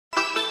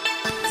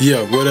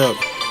Yeah, what up?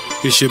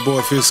 It's your boy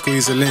Fif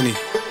Letta.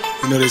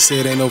 You know they say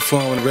it ain't no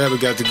fun when the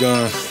rabbit got the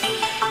gun.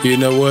 You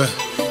know what?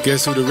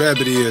 Guess who the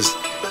rabbit is?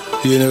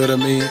 You know what I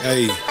mean?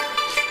 Hey,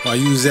 while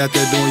you was out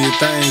there doing your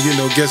thing, you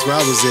know, guess where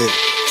I was at?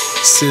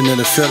 Sitting in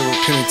a federal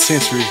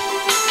penitentiary,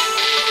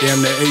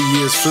 damn near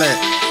 8 years flat.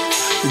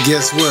 But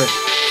guess what?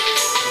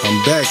 I'm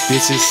back,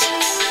 bitches.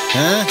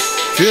 Huh?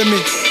 Feel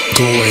me?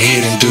 Go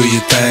ahead and do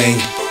your thing.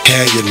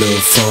 Have your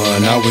little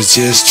fun. I was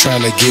just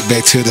trying to get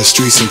back to the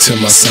streets and to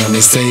my son. They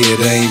say it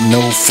ain't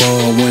no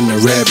fun when the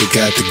rabbit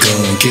got the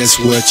gun.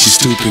 Guess what, you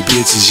stupid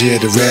bitches?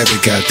 Yeah, the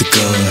rabbit got the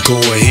gun. Go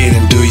ahead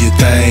and do your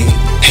thing.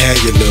 Have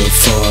your little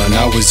fun.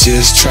 I was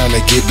just trying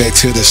to get back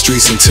to the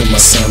streets and to my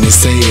son. They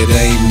say it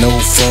ain't no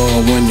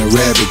fun when the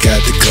rabbit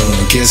got the gun.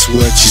 Guess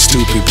what, you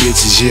stupid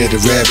bitches? Yeah,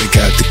 the rabbit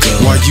got the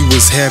gun. While you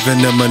was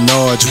having a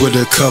menage with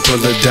a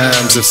couple of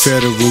dimes, a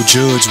federal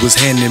judge was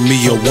handing me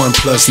a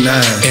 1+9,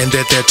 and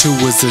that too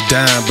was a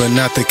dime, but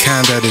not the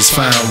kind that is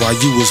fine. While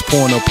you was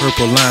pouring up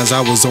purple lines, I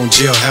was on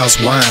jailhouse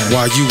wine.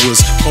 While you was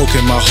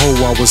poking my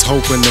hole, I was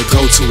hoping to go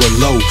to a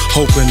low,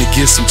 hoping to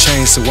get some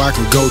change so I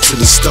can go to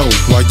the store.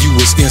 While you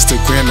was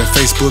Instagramming,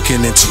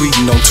 Facebooking, and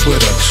tweeting on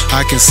Twitter,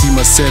 I can see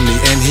my celly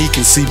and he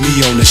can see me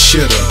on the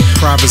shitter.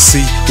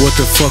 Privacy, what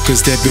the fuck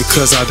is that?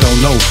 Because I don't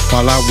know.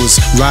 While I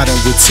was riding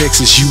with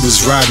Texas, you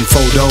was riding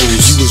photos.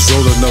 You was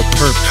rolling up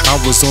perp, I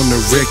was on the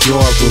rec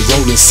yard with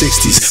rolling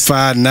 60s.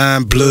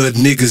 5'9" blood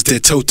niggas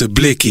that tote the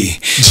blicky.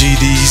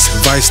 GDs,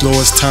 Vice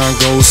Lords,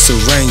 Tongos,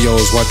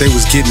 Serranos, while they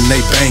was getting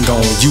they bang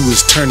on, you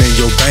was turning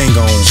your bang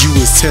on. You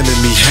was telling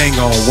me, hang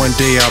on, one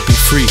day I'll be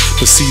free.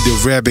 But see,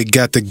 the rabbit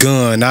got the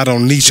gun, I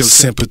don't need your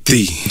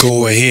sympathy.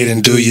 Go ahead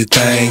and do your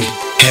thing.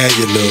 Have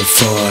your little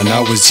fun. I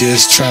was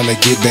just trying to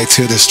get back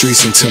to the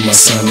streets and to my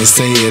son. They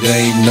say it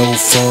ain't no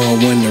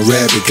fun when the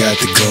rabbit got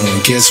the gun.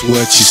 Guess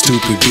what, you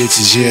stupid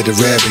bitches? Yeah, the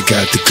rabbit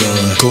got the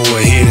gun. Go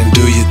ahead and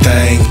do your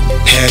thing.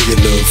 Have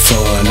your little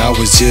fun. I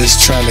was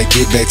just trying to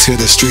get back to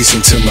the streets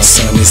and to my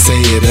son. They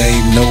say it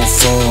ain't no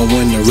fun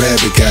when the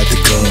rabbit got the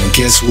gun.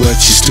 Guess what,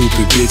 you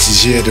stupid bitches?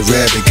 Yeah, the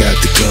rabbit got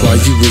the gun.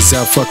 While you was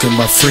out fucking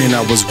my friend,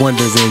 I was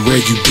wondering where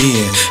you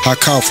been. I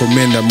called from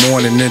in the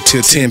morning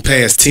until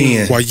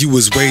 10:10. While you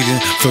was waiting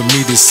for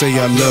me to say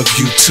I love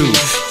you too,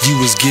 you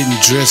was getting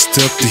dressed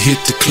up to hit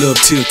the club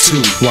till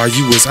 2. While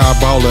you was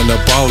eyeballing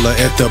a baller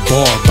at the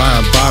bar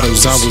buying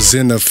bottles, I was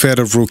in a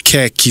federal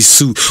khaki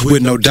suit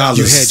with no dollars.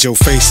 You had your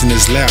face in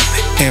his lap,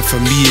 and for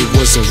me it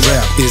was a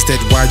rap. Is that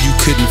why you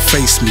couldn't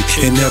face me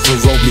and never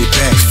wrote me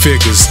back?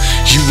 Figures,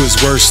 you was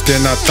worse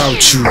than I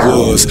thought you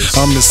was.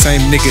 I'm the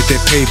same nigga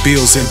that paid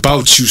bills and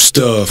bought you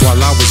stuff.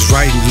 While I was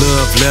writing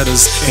love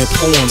letters and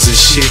poems and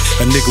shit,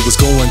 a nigga was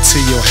going to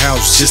your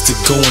house just to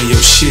go in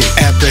your shit.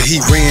 After he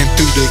ran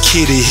through the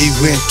kitty, he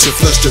went to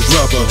flush the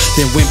rubber,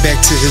 then went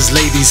back to his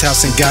lady's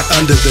house and got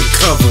under the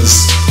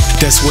covers.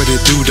 That's what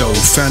it do though,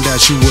 found out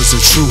you was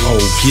a true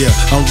hoe. Yeah,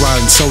 I'm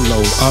riding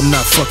solo, I'm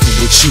not fucking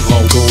with you,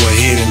 hoe. Go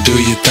ahead and do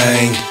your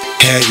thing.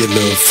 Have your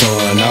little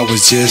fun. I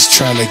was just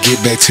trying to get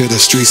back to the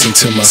streets and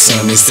to my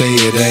son. They say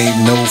it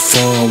ain't no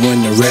fun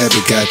when the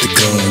rabbit got the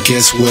gun.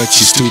 Guess what,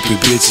 you stupid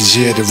bitches?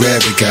 Yeah, the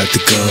rabbit got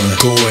the gun.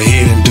 Go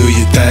ahead and do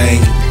your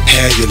thing.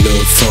 Have your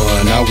little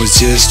fun. I was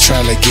just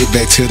trying to get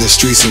back to the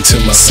streets and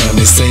to my son.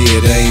 They say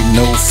it ain't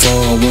no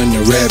fun when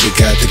the rabbit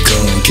got the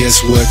gun.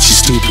 Guess what, you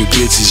stupid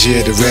bitches?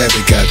 Yeah, the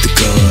rabbit got the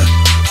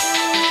gun.